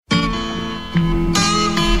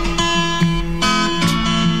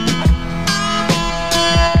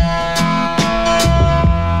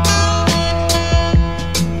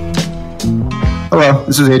Hello,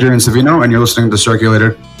 this is Adrian Savino, and you're listening to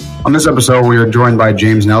Circulated. On this episode, we are joined by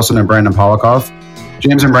James Nelson and Brandon Polakoff.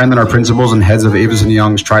 James and Brandon are principals and heads of Avison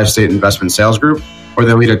Young's Tri-State Investment Sales Group, where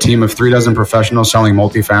they lead a team of 36 professionals selling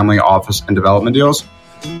multifamily office and development deals.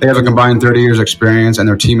 They have a combined 30 years experience, and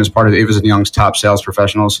their team is part of Avison Young's top sales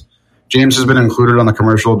professionals. James has been included on the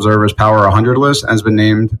Commercial Observer's Power 100 list and has been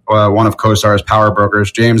named one of CoStar's Power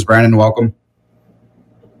Brokers. James, Brandon, welcome.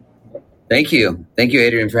 Thank you. Thank you,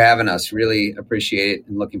 Adrian, for having us. Really appreciate it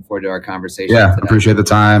and looking forward to our conversation. Yeah, today. Appreciate the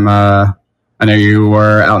time. I know you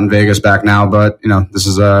were out in Vegas back now, but this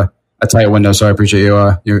is a tight window, so I appreciate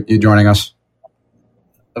you joining us.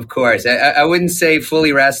 Of course. I wouldn't say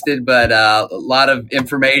fully rested, but a lot of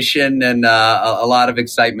information and a lot of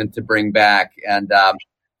excitement to bring back. And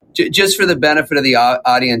just for the benefit of the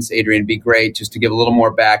audience, Adrian, it'd be great just to give a little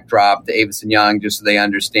more backdrop to Avison Young, just so they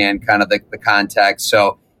understand kind of the context.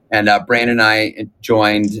 So, and Brandon and I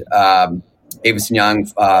joined Avison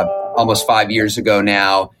Young almost 5 years ago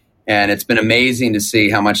now. And it's been amazing to see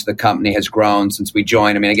how much the company has grown since we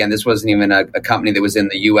joined. I mean, again, this wasn't even a company that was in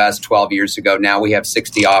the U.S. 12 years ago. Now we have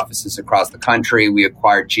 60 offices across the country. We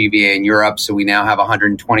acquired GVA in Europe, so we now have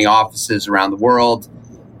 120 offices around the world.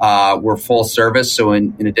 We're full service, so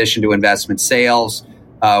in addition to investment sales,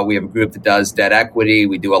 we have a group that does debt equity.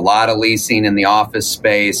 We do a lot of leasing in the office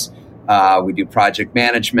space. We do project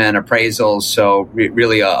management, appraisals, so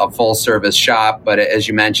really a full-service shop. But as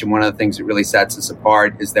you mentioned, one of the things that really sets us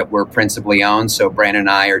apart is that we're principally owned. So Brandon and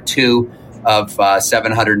I are two of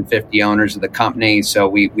 750 owners of the company. So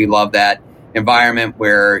we love that environment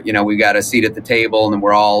where, we got a seat at the table and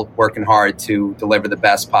we're all working hard to deliver the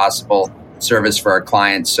best possible service for our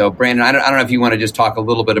clients. So Brandon, I don't know if you want to just talk a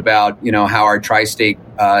little bit about, how our Tri-State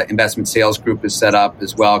Investment Sales Group is set up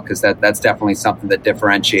as well, because that's definitely something that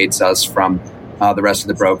differentiates us from the rest of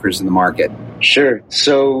the brokers in the market. Sure.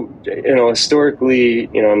 So, historically,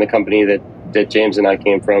 in the company that James and I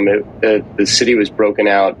came from, the city was broken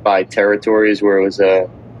out by territories where it was a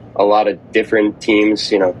lot of different teams,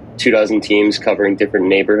 24 teams covering different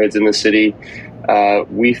neighborhoods in the city.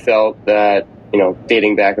 We felt that,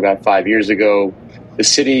 dating back about 5 years ago, the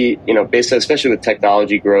city, especially with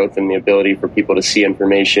technology growth and the ability for people to see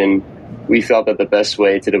information, we felt that the best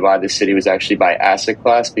way to divide the city was actually by asset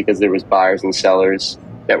class, because there was buyers and sellers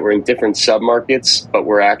that were in different submarkets, but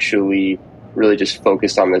were actually really just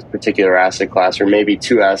focused on this particular asset class, or maybe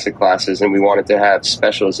two asset classes, and we wanted to have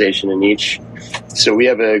specialization in each. So we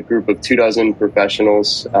have a group of 24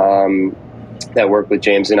 professionals that work with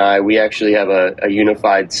James and I. We actually have a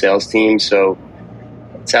unified sales team. So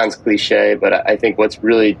it sounds cliche, but I think what's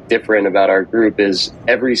really different about our group is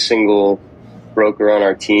every single broker on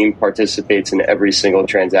our team participates in every single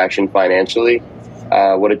transaction financially.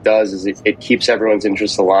 What it does is it keeps everyone's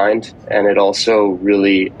interests aligned, and it also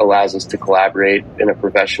really allows us to collaborate in a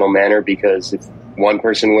professional manner, because if one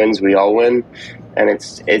person wins, we all win. And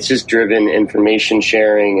it's just driven information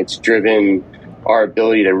sharing. It's driven our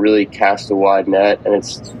ability to really cast a wide net, and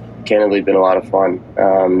it's candidly been a lot of fun.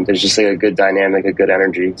 There's just a good dynamic, a good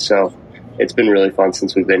energy. So it's been really fun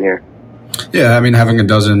since we've been here. Yeah, I mean, having a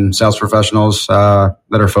dozen sales professionals that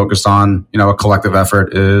are focused on, a collective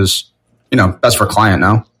effort is, best for client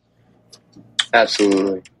now.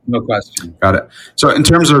 Absolutely. No question. Got it. So in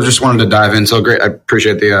terms of, just wanted to dive in. So great. I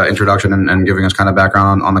appreciate the introduction and giving us kind of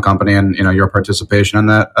background on the company and, your participation in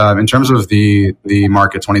that. In terms of the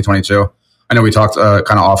market 2022, I know we talked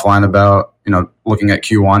kind of offline about, looking at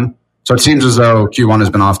Q1. So it seems as though Q1 has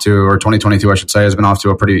been off to, or 2022, I should say, has been off to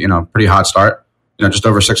a pretty hot start. Just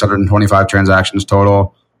over 625 transactions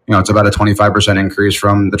total. It's about a 25% increase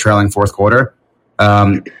from the trailing fourth quarter.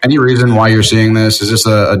 Any reason why you're seeing this? Is this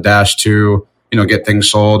a dash to, get things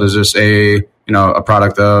sold? Is this a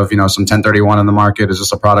product of, some 1031 in the market? Is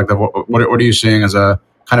this a product of what are you seeing as a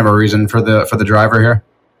kind of a reason for the driver here?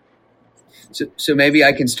 So maybe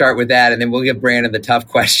I can start with that, and then we'll give Brandon the tough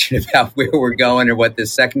question about where we're going or what the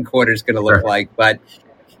second quarter is going to look like. But,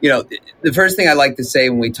 the first thing I like to say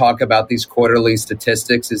when we talk about these quarterly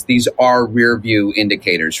statistics is these are rear view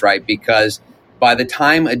indicators, right? Because by the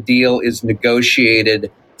time a deal is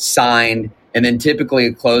negotiated, signed, and then typically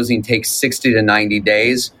a closing takes 60 to 90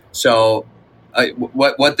 days. So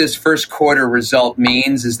what this first quarter result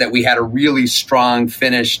means is that we had a really strong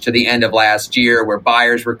finish to the end of last year, where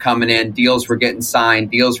buyers were coming in, deals were getting signed,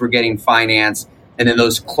 deals were getting financed, and then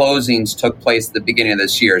those closings took place at the beginning of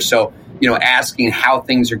this year. So, asking how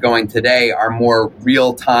things are going today are more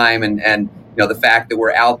real time, and the fact that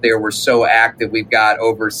we're out there, we're so active. We've got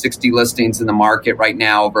over 60 listings in the market right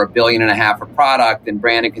now, over $1.5 billion of product, and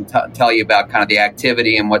Brandon can tell you about kind of the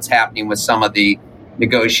activity and what's happening with some of the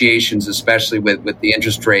negotiations, especially with the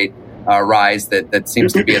interest rate rise that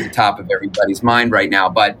seems to be at the top of everybody's mind right now.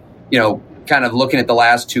 But, kind of looking at the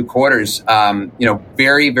last 2 quarters,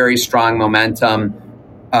 very, very strong momentum.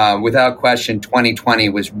 Without question, 2020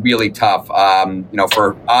 was really tough,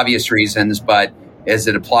 for obvious reasons, but as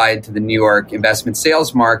it applied to the New York investment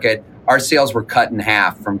sales market, our sales were cut in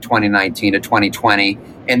half from 2019 to 2020.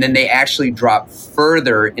 And then they actually dropped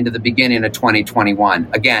further into the beginning of 2021.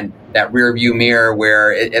 Again, that rear view mirror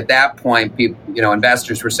where at that point, people,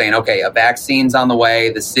 investors were saying, okay, a vaccine's on the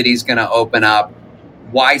way, the city's going to open up.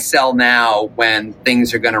 Why sell now when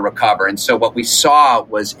things are going to recover? And so what we saw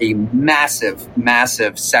was a massive,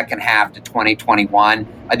 massive second half to 2021.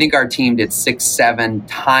 I think our team did 6-7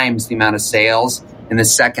 times the amount of sales in the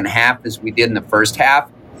second half as we did in the first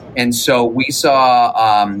half. And so we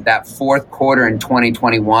saw that fourth quarter in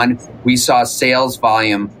 2021, we saw sales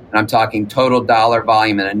volume, and I'm talking total dollar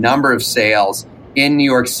volume and a number of sales in New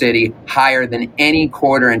York City higher than any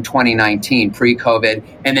quarter in 2019 pre-COVID.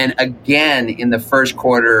 And then again, in the first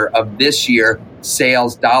quarter of this year,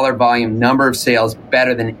 sales, dollar volume, number of sales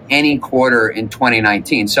better than any quarter in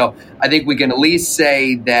 2019. So I think we can at least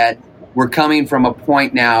say that we're coming from a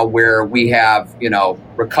point now where we have,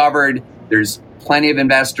 recovered. There's plenty of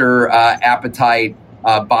investor appetite.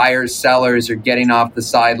 Buyers, sellers are getting off the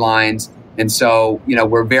sidelines. And so,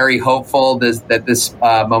 we're very hopeful that this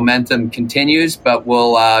momentum continues, but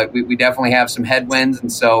we definitely have some headwinds.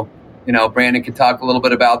 And so, Brandon could talk a little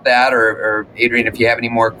bit about that, or Adrian, if you have any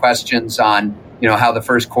more questions on, how the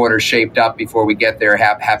first quarter shaped up before we get there,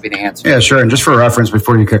 happy to answer. Yeah, sure. And just for reference,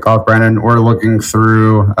 before you kick off, Brandon, we're looking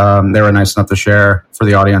through, they were nice enough to share for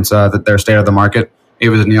the audience that their state of the market,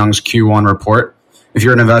 Avison Young's Q1 report. If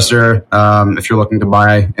you're an investor, if you're looking to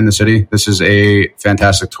buy in the city, this is a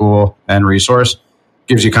fantastic tool and resource.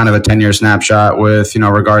 Gives you kind of a 10-year snapshot with,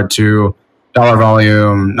 regard to dollar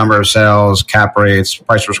volume, number of sales, cap rates,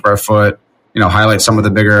 price per square foot, highlight some of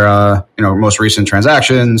the bigger, most recent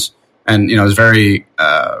transactions. And, it's very,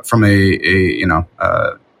 from a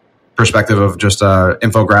perspective of just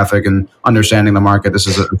infographic and understanding the market, this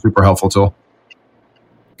is a super helpful tool.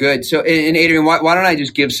 Good. So, and Adrian, why don't I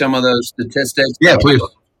just give some of those statistics? Yeah, please. If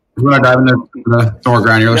you want to dive into the more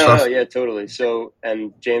granular stuff. Yeah, totally. So,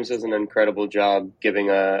 and James does an incredible job giving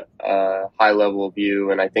a high-level view,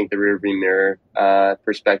 and I think the rearview mirror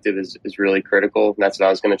perspective is really critical. And that's what I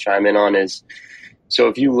was going to chime in on is, so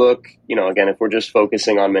if you look, again, if we're just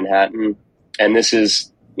focusing on Manhattan, and this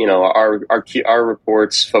is, our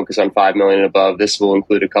reports focus on $5 million and above. This will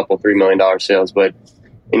include a couple $3 million sales, but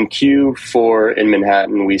in Q4 in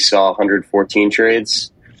Manhattan, we saw 114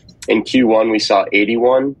 trades. In Q1, we saw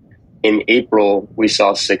 81. In April, we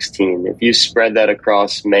saw 16. If you spread that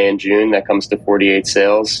across May and June, that comes to 48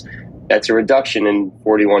 sales. That's a reduction in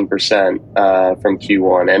 41% from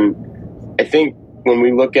Q1. And I think when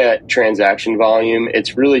we look at transaction volume,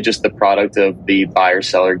 it's really just the product of the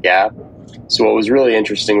buyer-seller gap. So what was really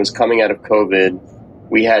interesting was coming out of COVID,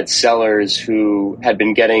 we had sellers who had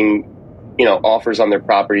been getting offers on their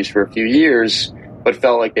properties for a few years, but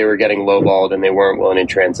felt like they were getting lowballed and they weren't willing to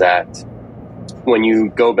transact. When you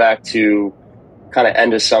go back to kind of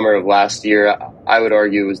end of summer of last year, I would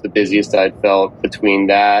argue it was the busiest I'd felt between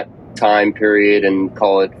that time period and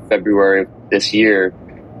call it February of this year.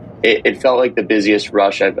 It felt like the busiest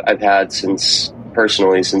rush I've had since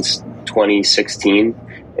 2016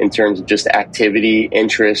 in terms of just activity,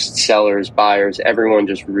 interest, sellers, buyers, everyone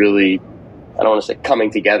just really, I don't want to say coming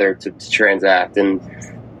together to transact. And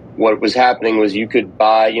what was happening was you could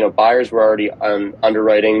buy, buyers were already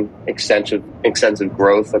underwriting extensive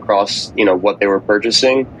growth across, what they were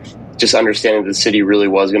purchasing. Just understanding that the city really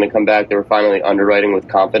was going to come back. They were finally underwriting with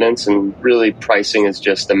confidence, and really pricing is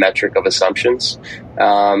just a metric of assumptions.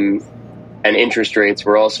 And interest rates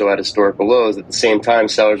were also at historical lows. At the same time,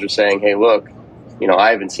 sellers were saying, hey, look,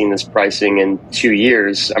 I haven't seen this pricing in 2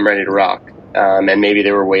 years. I'm ready to rock. And maybe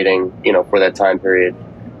they were waiting, for that time period.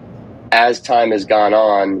 As time has gone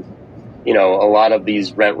on, a lot of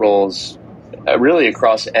these rent rolls, really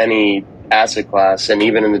across any asset class, and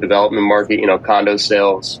even in the development market, condo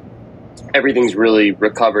sales, everything's really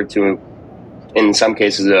recovered to, in some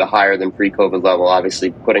cases, a higher than pre-COVID level.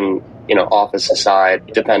 Obviously, putting office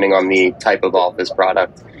aside, depending on the type of office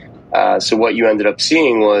product. So what you ended up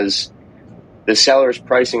seeing was the seller's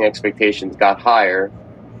pricing expectations got higher.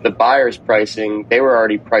 The buyer's pricing, they were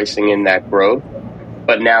already pricing in that growth,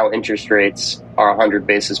 but now interest rates are 100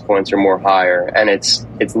 basis points or more higher, and it's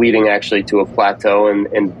leading actually to a plateau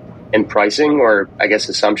in pricing, or I guess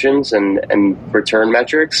assumptions and return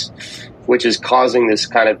metrics, which is causing this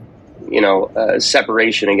kind of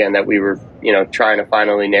separation again that we were trying to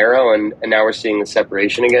finally narrow, and now we're seeing the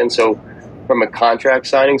separation again. So from a contract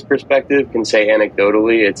signings perspective, can say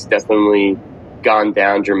anecdotally, it's definitely gone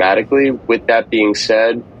down dramatically. With that being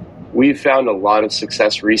said, we've found a lot of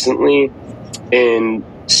success recently in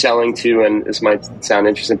selling to, and this might sound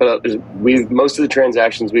interesting, but most of the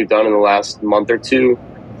transactions we've done in the last month or two,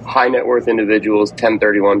 high net worth individuals,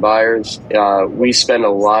 1031 buyers. We spend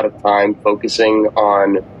a lot of time focusing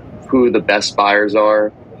on who the best buyers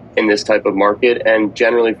are in this type of market. And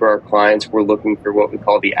generally for our clients, we're looking for what we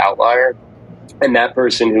call the outlier. And that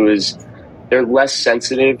person they're less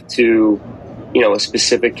sensitive to, a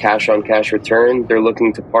specific cash on cash return. They're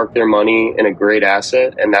looking to park their money in a great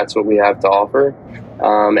asset. And that's what we have to offer.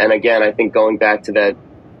 And again, I think going back to that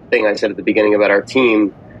thing I said at the beginning about our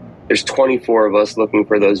team, there's 24 of us looking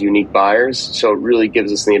for those unique buyers. So it really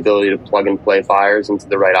gives us the ability to plug and play buyers into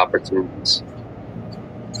the right opportunities.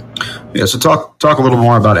 Yeah, so talk a little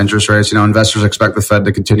more about interest rates. Investors expect the Fed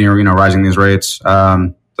to continue, rising these rates.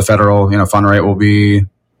 The federal, fund rate will be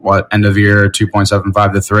end of year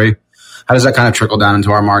 2.75 to 3. How does that kind of trickle down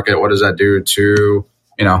into our market? What does that do to,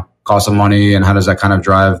 cost of money, and how does that kind of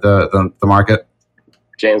drive the market?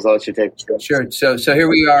 James, I'll let you take it. Sure. So here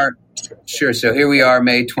we are. Sure. So here we are,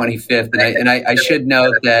 May 25th, and I should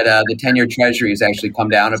note that the 10-year Treasury has actually come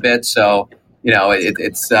down a bit. So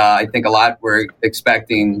it's I think a lot we're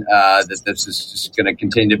expecting that this is just going to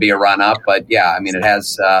continue to be a run up. But yeah, I mean it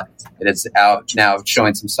is out now,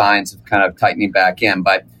 showing some signs of kind of tightening back in.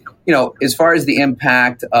 But as far as the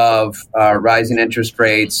impact of rising interest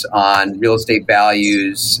rates on real estate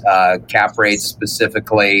values, cap rates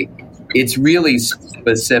specifically, it's really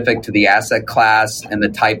specific to the asset class and the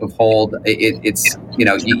type of hold. It's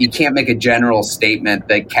you can't make a general statement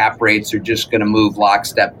that cap rates are just going to move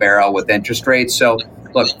lockstep barrel with interest rates. So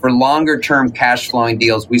look, for longer term cash flowing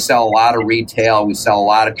deals, we sell a lot of retail. We sell a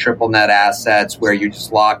lot of triple net assets where you're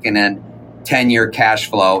just locking in 10-year cash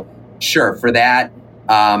flow. Sure, for that,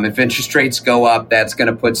 if interest rates go up, that's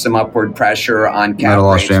going to put some upward pressure on cap rates.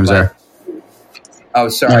 Lost James there. Oh,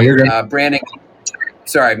 sorry. Brandon.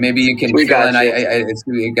 Sorry, maybe you can fill in.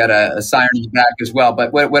 I got a siren in the back as well.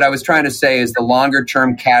 But what I was trying to say is the longer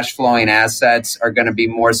term cash flowing assets are going to be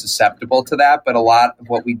more susceptible to that. But a lot of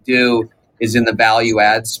what we do is in the value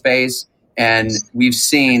add space. And we've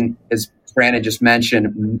seen, as Brandon just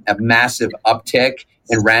mentioned, a massive uptick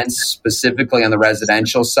in rents, specifically on the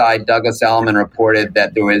residential side. Douglas Elliman reported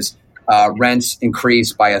that there was rents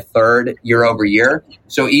increased by a third year over year.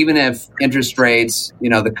 So even if interest rates,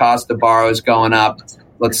 the cost to borrow is going up,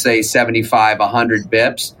 let's say 75, 100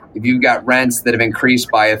 bips, if you've got rents that have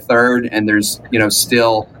increased by a third and there's,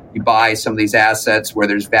 still you buy some of these assets where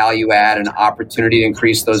there's value add and opportunity to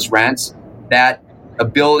increase those rents, that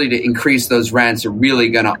ability to increase those rents are really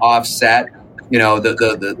going to offset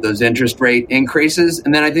those interest rate increases.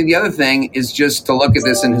 And then I think the other thing is just to look at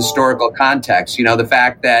this in historical context. The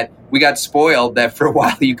fact that we got spoiled that for a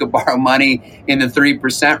while you could borrow money in the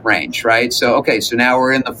 3% range, right? So now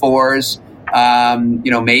we're in the 4s,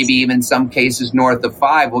 maybe even some cases north of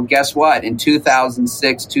 5. Well, guess what? In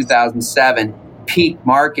 2006, 2007, peak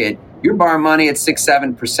market, you're borrowing money at 6,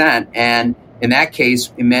 7%. And in that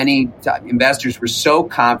case, many investors were so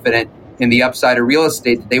confident in the upside of real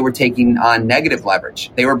estate that they were taking on negative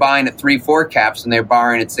leverage. They were buying at 3-4 caps and they were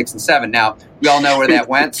borrowing at 6 and 7. Now, we all know where that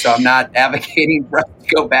went, so I'm not advocating for us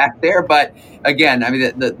to go back there. But again, I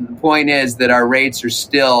mean, the point is that our rates are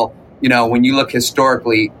still, when you look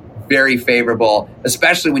historically, very favorable,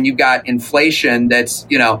 especially when you've got inflation that's,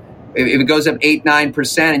 if it goes up 8,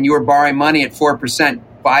 9% and you were borrowing money at 4%,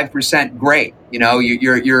 5%, great. You're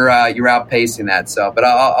outpacing that. So, but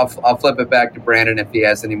I'll flip it back to Brandon if he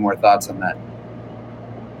has any more thoughts on that.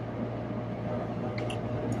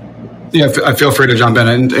 Yeah, I feel free to jump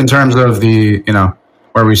in terms of the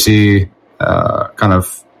where we see kind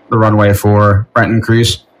of the runway for rent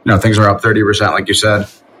increase. Things are up 30%, like you said.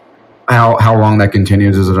 How long that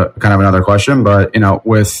continues is kind of another question. But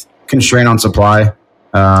with constraint on supply,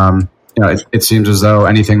 it seems as though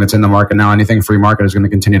anything that's in the market now, anything free market, is going to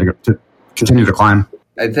continue to climb.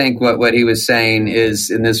 I think what he was saying is,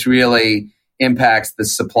 and this really impacts the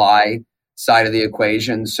supply side of the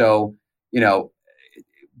equation. So,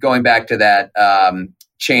 going back to that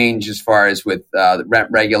change as far as with rent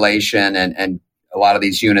regulation and a lot of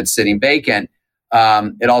these units sitting vacant,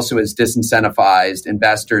 it also has disincentivized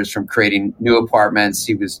investors from creating new apartments.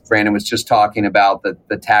 Brandon was just talking about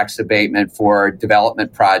the tax abatement for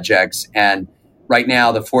development projects. And right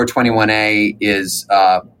now, the 421A is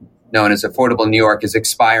known as Affordable New York is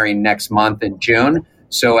expiring next month in June.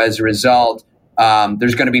 So as a result,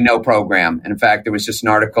 there's going to be no program. And in fact, there was just an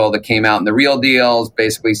article that came out in The Real Deal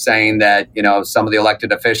basically saying that, some of the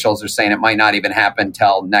elected officials are saying it might not even happen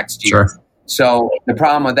till next year. Sure. So the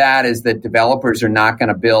problem with that is that developers are not going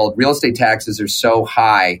to build. Real estate taxes are so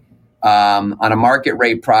high. On a market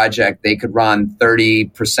rate project, they could run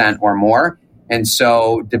 30% or more. And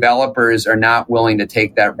so developers are not willing to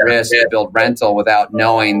take that risk to build rental without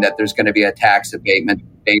knowing that there's going to be a tax abatement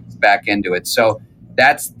baked back into it. So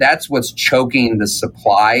that's what's choking the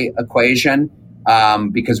supply equation,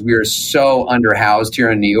 because we are so underhoused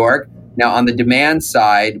here in New York. Now, on the demand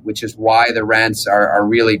side, which is why the rents are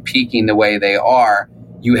really peaking the way they are,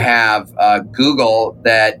 you have Google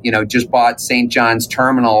that just bought St. John's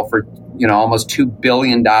Terminal for almost $2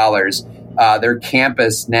 billion. Their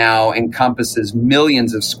campus now encompasses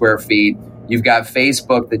millions of square feet. You've got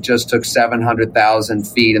Facebook that just took 700,000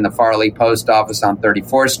 feet in the Farley Post Office on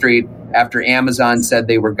 34th Street. After Amazon said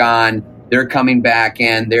they were gone, they're coming back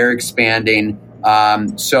in, they're expanding.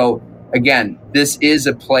 So again, this is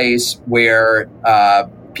a place where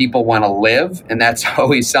people want to live. And that's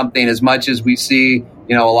always something, as much as we see,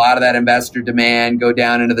 a lot of that investor demand go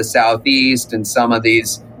down into the Southeast and some of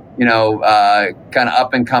these kind of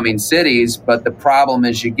up and coming cities. But the problem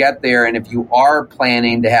is you get there, and if you are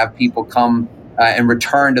planning to have people come and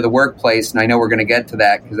return to the workplace, and I know we're going to get to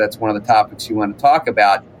that because that's one of the topics you want to talk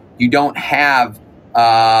about, you don't have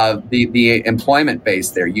the employment base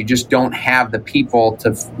there. You just don't have the people to,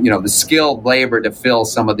 the skilled labor to fill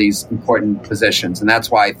some of these important positions. And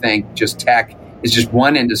that's why I think just tech is just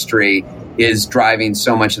one industry is driving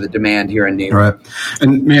so much of the demand here in New York. Right.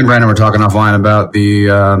 And me and Brandon were talking offline about the,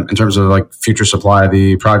 in terms of like future supply,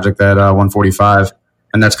 the project at 145.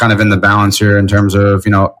 And that's kind of in the balance here in terms of,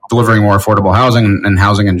 delivering more affordable housing and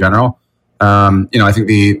housing in general. I think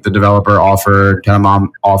the developer offered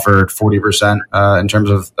 40% in terms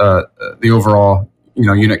of the overall,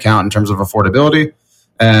 unit count in terms of affordability.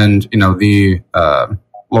 And, the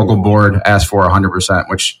local board asked for 100%,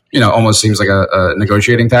 which, almost seems like a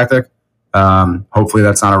negotiating tactic. Hopefully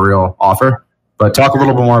that's not a real offer, but talk a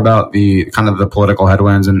little bit more about the kind of the political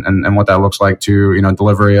headwinds and what that looks like to,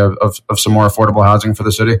 delivery of some more affordable housing for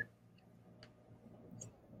the city.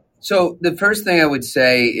 So the first thing I would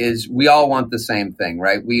say is we all want the same thing,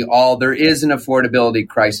 right? There is an affordability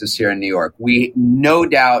crisis here in New York. We no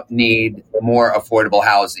doubt need more affordable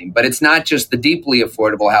housing, but it's not just the deeply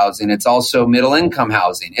affordable housing. It's also middle income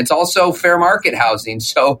housing. It's also fair market housing.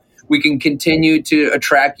 So we can continue to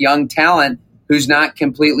attract young talent who's not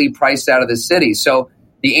completely priced out of the city. So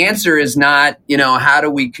the answer is not, how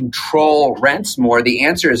do we control rents more? The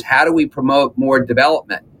answer is how do we promote more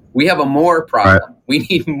development? We have a more problem. Right. We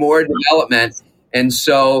need more development. And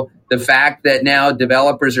so the fact that now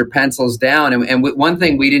developers are pencils down, and one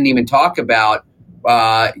thing we didn't even talk about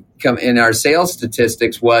in our sales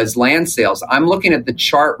statistics was land sales. I'm looking at the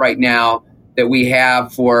chart right now that we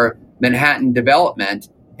have for Manhattan development.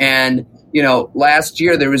 And, last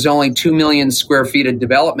year there was only 2 million square feet of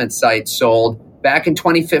development sites sold. Back in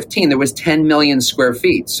 2015, there was 10 million square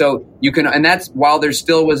feet. So and that's while there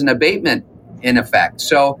still was an abatement in effect.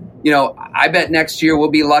 So, I bet next year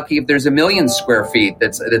we'll be lucky if there's 1 million square feet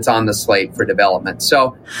that's on the slate for development.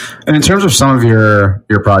 So, and in terms of some of your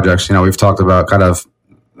projects, we've talked about kind of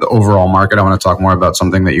the overall market. I want to talk more about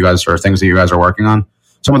something that things that you guys are working on.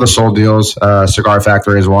 Some of the sold deals, Cigar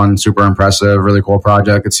Factory is one, super impressive, really cool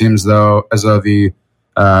project. It seems as though the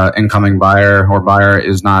incoming buyer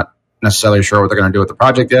is not necessarily sure what they're going to do with the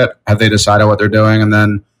project yet. Have they decided what they're doing? And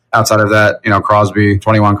then outside of that,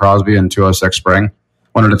 21 Crosby and 206 Spring.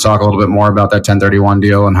 Wanted to talk a little bit more about that 1031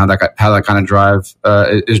 deal and how that kind of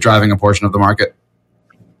is driving a portion of the market.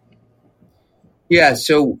 Yeah,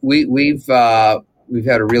 so we've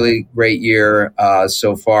had a really great year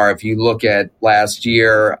so far. If you look at last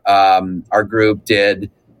year, our group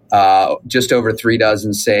did just over 3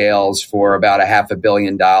 dozen sales for about $500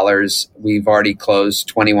 million. We've already closed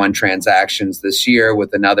 21 transactions this year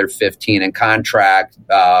with another 15 in contract,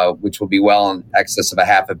 which will be well in excess of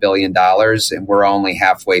 $500 million. And we're only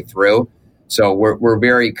halfway through. So we're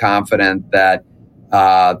very confident that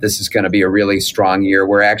this is going to be a really strong year.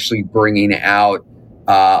 We're actually bringing out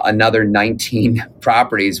another 19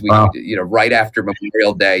 properties, right after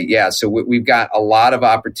Memorial Day. Yeah. So we've got a lot of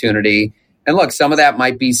opportunity. And look, some of that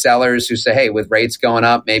might be sellers who say, hey, with rates going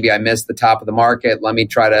up, maybe I missed the top of the market. Let me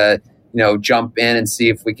try to, jump in and see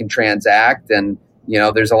if we can transact. And,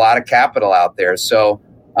 there's a lot of capital out there. So,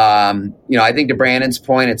 I think to Brandon's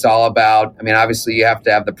point, it's all about, obviously you have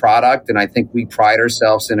to have the product. And I think we pride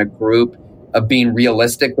ourselves in a group of being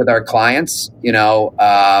realistic with our clients.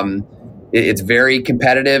 It's very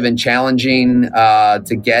competitive and challenging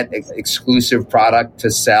to get exclusive product to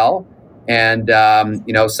sell. And,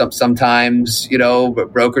 sometimes,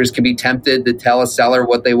 brokers can be tempted to tell a seller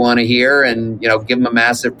what they want to hear and, give them a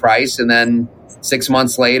massive price. And then 6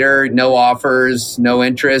 months later, no offers, no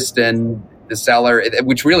interest. And the seller,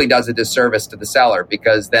 which really does a disservice to the seller,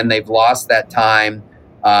 because then they've lost that time.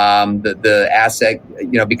 The asset,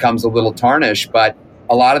 becomes a little tarnished. But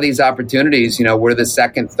a lot of these opportunities, we're the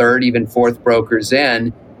second, third, even fourth brokers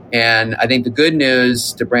in. And I think the good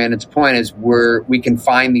news, to Brandon's point, is we can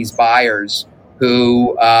find these buyers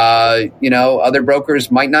who, other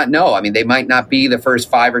brokers might not know. I mean, they might not be the first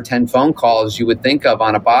 5 or 10 phone calls you would think of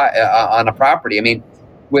on a property. I mean,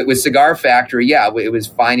 with Cigar Factory, it was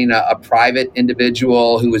finding a private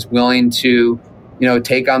individual who was willing to,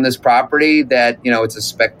 take on this property that, it's a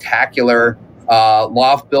spectacular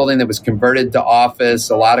loft building that was converted to office,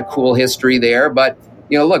 a lot of cool history there. But,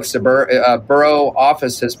 look, borough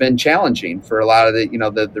office has been challenging for a lot of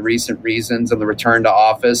the recent reasons and the return to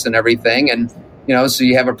office and everything. And, so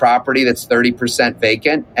you have a property that's 30%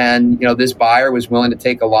 vacant, and, this buyer was willing to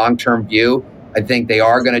take a long-term view. I think they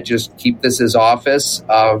are going to just keep this as office,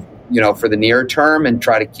 for the near term, and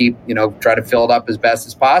try to fill it up as best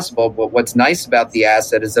as possible. But what's nice about the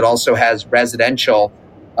asset is it also has residential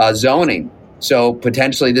zoning. So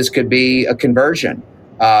potentially this could be a conversion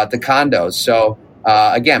to condos. So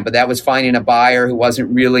but that was finding a buyer who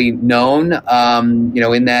wasn't really known,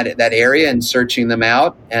 in that area, and searching them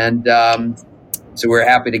out. And so we're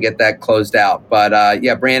happy to get that closed out. But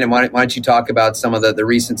Brandon, why don't you talk about some of the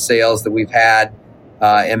recent sales that we've had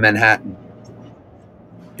in Manhattan?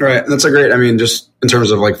 Right. That's just in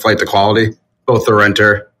terms of like flight to quality, both the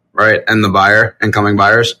renter, right, and the buyer, incoming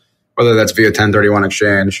buyers, whether that's via 1031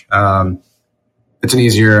 exchange. It's an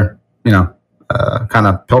easier, kind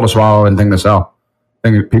of pill to swallow and thing to sell. I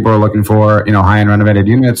think people are looking for, high-end renovated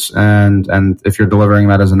units, and if you're delivering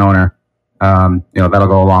that as an owner, that'll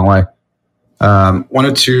go a long way.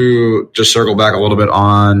 Wanted to just circle back a little bit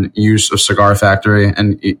on use of Cigar Factory,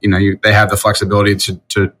 and they have the flexibility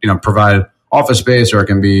to provide office space, or it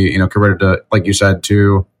can be converted to, like you said,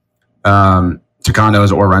 to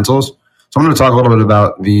condos or rentals. So I'm going to talk a little bit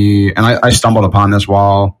about and I stumbled upon this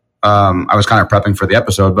while I was kind of prepping for the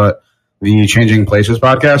episode, but the Changing Places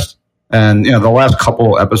podcast. And, the last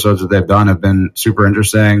couple episodes that they've done have been super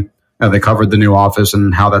interesting. They covered the new office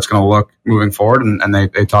and how that's going to look moving forward. And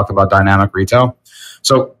they talked about dynamic retail.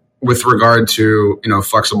 So with regard to,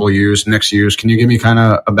 flexible use, mixed use, can you give me kind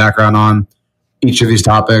of a background on each of these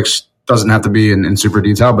topics? Doesn't have to be in super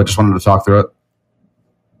detail, but just wanted to talk through it.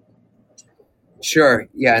 Sure.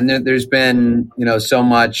 Yeah. And there's been, so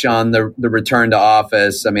much on the return to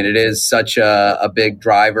office. I mean, it is such a big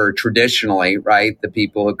driver traditionally, right? The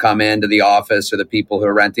people who come into the office, or the people who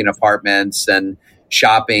are renting apartments and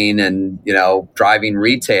shopping and, driving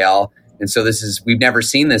retail. And so we've never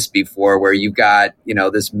seen this before, where you've got,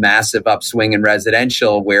 this massive upswing in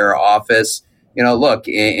residential, where office, look,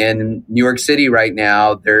 in New York City right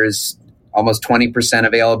now, there's almost 20%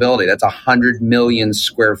 availability. That's 100 million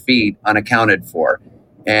square feet unaccounted for.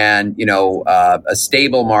 And, a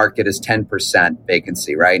stable market is 10%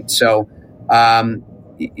 vacancy, right? So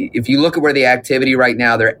if you look at where the activity right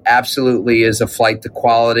now, there absolutely is a flight to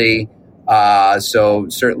quality. So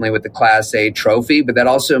certainly with the Class A trophy, but that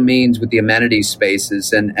also means with the amenity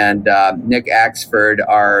spaces. And Nick Axford,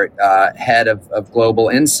 our head of Global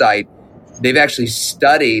Insight, they've actually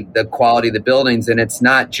studied the quality of the buildings, and it's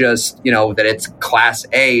not just, that it's Class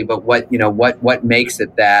A, but what makes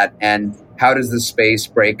it that, and how does the space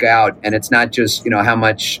break out? And it's not just, how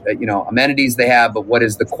much, amenities they have, but what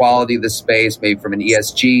is the quality of the space, maybe from an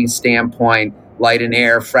ESG standpoint, light and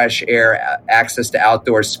air, fresh air, access to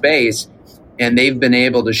outdoor space. And they've been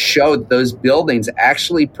able to show that those buildings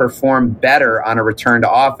actually perform better on a return to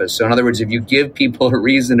office. So in other words, if you give people a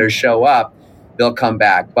reason to show up, they'll come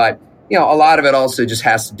back. But a lot of it also just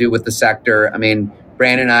has to do with the sector. I mean,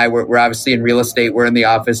 Brandon and I, we're obviously in real estate. We're in the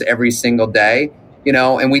office every single day,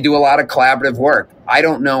 and we do a lot of collaborative work. I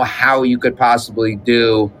don't know how you could possibly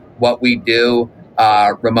do what we do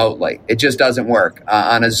remotely. It just doesn't work.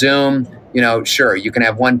 On a Zoom, sure, you can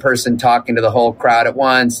have one person talking to the whole crowd at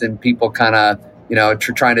once, and people kind of,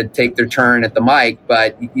 trying to take their turn at the mic,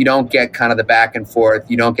 but you don't get kind of the back and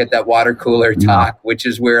forth. You don't get that water cooler talk, which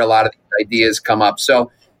is where a lot of these ideas come up.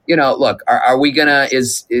 So, look, are we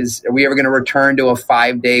ever going to return to a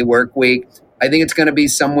 5-day work week? I think it's going to be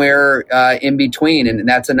somewhere in between. And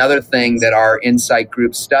that's another thing that our insight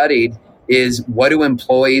group studied is, what do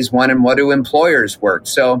employees want and what do employers want?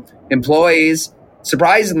 So employees,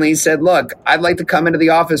 surprisingly said, look, I'd like to come into the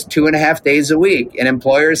office 2.5 days a week. And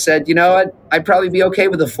employers said, you know what, I'd probably be okay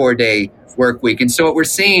with a 4-day work week. And so what we're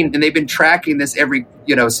seeing, and they've been tracking this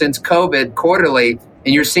since COVID quarterly,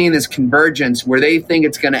 and you're seeing this convergence where they think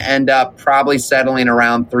it's going to end up probably settling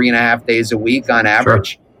around 3.5 days a week on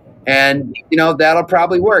average. Sure. And, that'll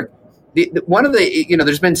probably work. One of the,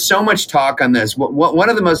 there's been so much talk on this. One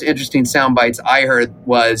of the most interesting sound bites I heard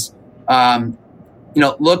was,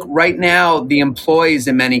 look, right now, the employees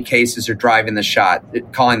in many cases are calling the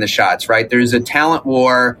shots, right? There's a talent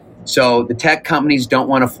war. So the tech companies don't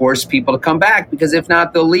want to force people to come back because if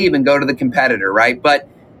not, they'll leave and go to the competitor, right? But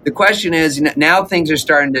the question is, now things are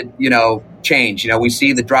starting to, change. We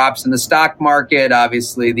see the drops in the stock market,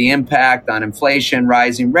 obviously the impact on inflation,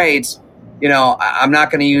 rising rates. I'm not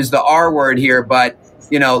going to use the R word here, but,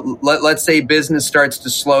 let's say business starts to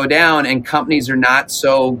slow down and companies are not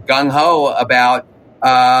so gung-ho about,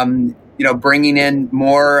 bringing in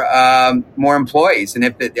more employees. And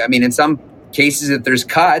in some cases, if there's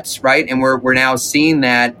cuts, right? And we're now seeing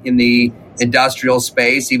that in the industrial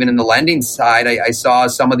space, even in the lending side, I saw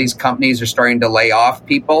some of these companies are starting to lay off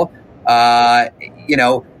people.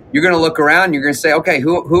 You're going to look around and you're going to say, okay,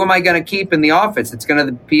 who am I going to keep in the office? It's going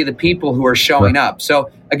to be the people who are showing up.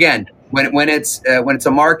 So again, when it's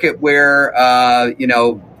a market where,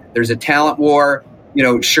 there's a talent war,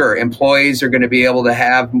 sure, employees are going to be able to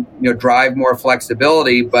have, drive more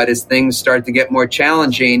flexibility. But as things start to get more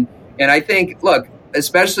challenging, and I think, look,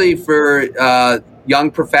 especially for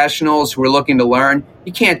young professionals who are looking to learn,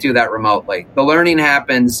 you can't do that remotely. The learning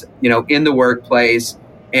happens, in the workplace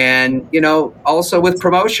and, also with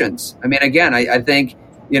promotions. I think,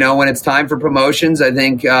 when it's time for promotions, I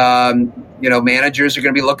think, managers are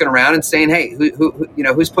going to be looking around and saying, hey,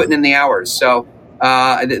 who's putting in the hours? So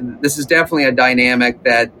this is definitely a dynamic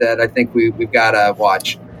that I think we've got to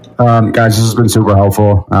watch. Guys, this has been super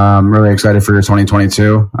helpful. Really excited for your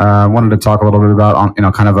 2022. Wanted to talk a little bit about,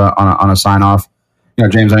 on a sign off.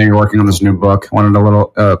 James, I know you're working on this new book. Wanted a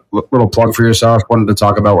little plug for yourself. Wanted to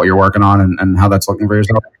talk about what you're working on and how that's looking for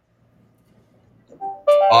yourself.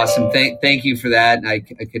 Awesome. Thank you for that. And I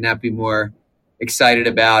could not be more excited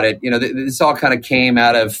about it. This all kind of came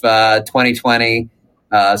out of 2020.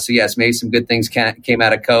 So yes, maybe some good things came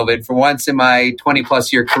out of COVID. For once in my 20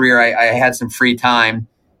 plus year career, I had some free time.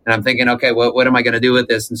 And I'm thinking, okay, what am I going to do with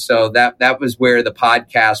this? And so that was where the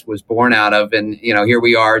podcast was born out of. And, here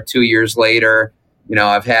we are 2 years later.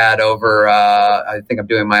 I've had over, I think I'm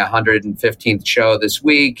doing my 115th show this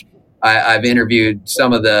week. I've interviewed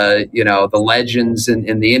some of the, the legends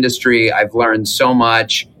in the industry. I've learned so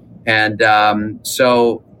much. And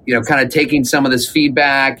so, kind of taking some of this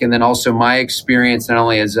feedback and then also my experience, not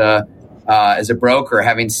only as a broker,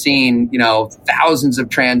 having seen, thousands of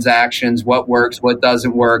transactions, what works, what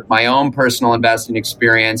doesn't work, my own personal investing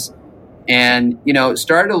experience, and,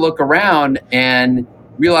 started to look around and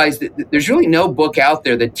realize that there's really no book out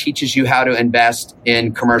there that teaches you how to invest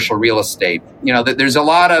in commercial real estate. There's a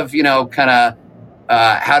lot of,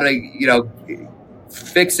 how to,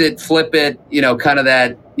 fix it, flip it, kind of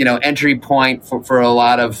that, entry point for a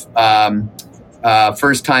lot of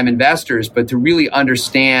first-time investors, but to really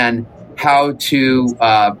understand how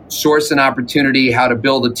to source an opportunity, how to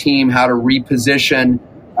build a team, how to reposition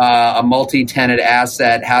a multi-tenant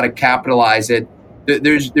asset, how to capitalize it.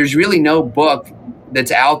 There's really no book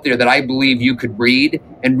that's out there that I believe you could read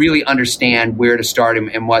and really understand where to start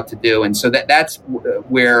and what to do. And so that's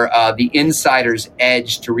where the Insider's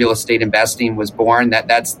Edge to Real Estate Investing was born.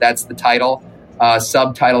 That's the title,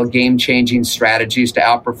 subtitle, Game-Changing Strategies to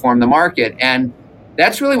Outperform the Market. And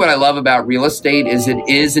that's really what I love about real estate is it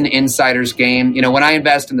is an insider's game. When I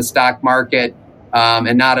invest in the stock market,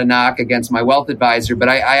 and not a knock against my wealth advisor, but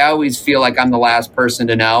I always feel like I'm the last person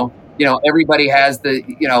to know. Everybody has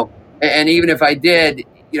and even if I did,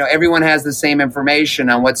 everyone has the same information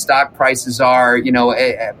on what stock prices are,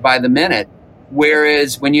 by the minute.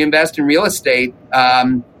 Whereas when you invest in real estate,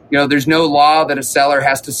 there's no law that a seller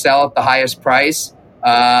has to sell at the highest price.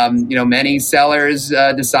 Many sellers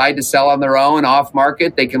decide to sell on their own off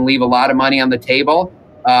market. They can leave a lot of money on the table.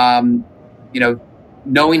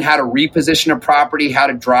 Knowing how to reposition a property, how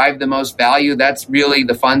to drive the most value, that's really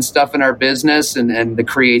the fun stuff in our business and the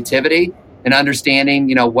creativity. And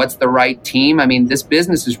understanding, what's the right team. This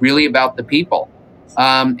business is really about the people.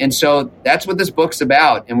 And so that's what this book's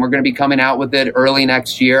about. And we're going to be coming out with it early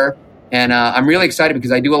next year. And I'm really excited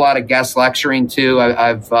because I do a lot of guest lecturing too.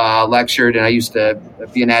 I've lectured, and I used to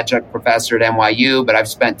be an adjunct professor at NYU, but I've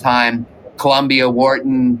spent time Columbia,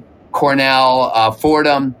 Wharton, Cornell,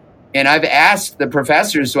 Fordham. And I've asked the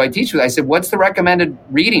professors who I teach with, I said, what's the recommended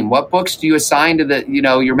reading? What books do you assign to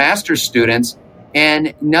your master's students?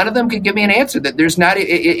 And none of them could give me an answer. That there's not.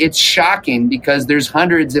 It's shocking because there's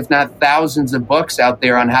hundreds, if not thousands, of books out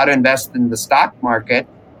there on how to invest in the stock market,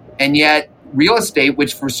 and yet real estate,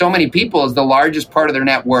 which for so many people is the largest part of their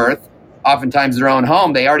net worth, oftentimes their own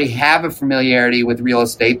home, they already have a familiarity with real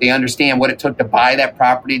estate. They understand what it took to buy that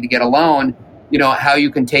property, to get a loan. You know how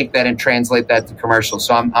you can take that and translate that to commercial.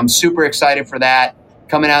 So I'm super excited for that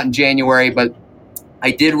coming out in January, but I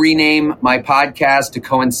did rename my podcast to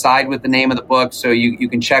coincide with the name of the book, so you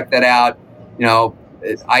can check that out. You know,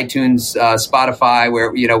 iTunes, Spotify,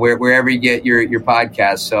 wherever you get your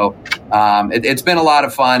podcast. So it's been a lot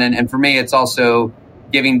of fun, and for me, it's also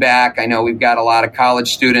giving back. I know we've got a lot of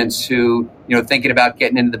college students who thinking about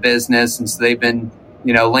getting into the business, and so they've been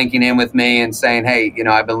linking in with me and saying, hey,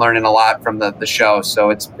 I've been learning a lot from the show. So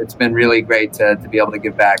it's been really great to be able to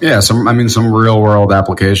give back. Yeah. Some real world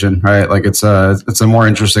application, right? Like it's a more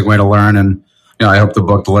interesting way to learn. And, I hope the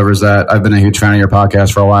book delivers that. I've been a huge fan of your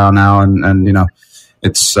podcast for a while now. And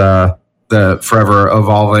it's the forever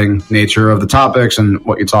evolving nature of the topics and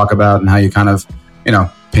what you talk about and how you kind of,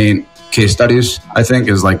 paint case studies, I think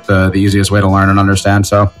is like the easiest way to learn and understand.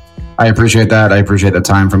 So I appreciate that. I appreciate the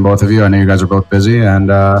time from both of you. I know you guys are both busy, and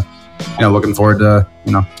looking forward to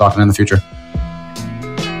talking in the future.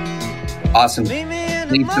 Awesome.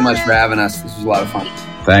 Thanks so much for having us. This was a lot of fun.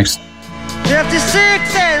 Thanks.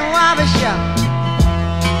 56 and Wabasha.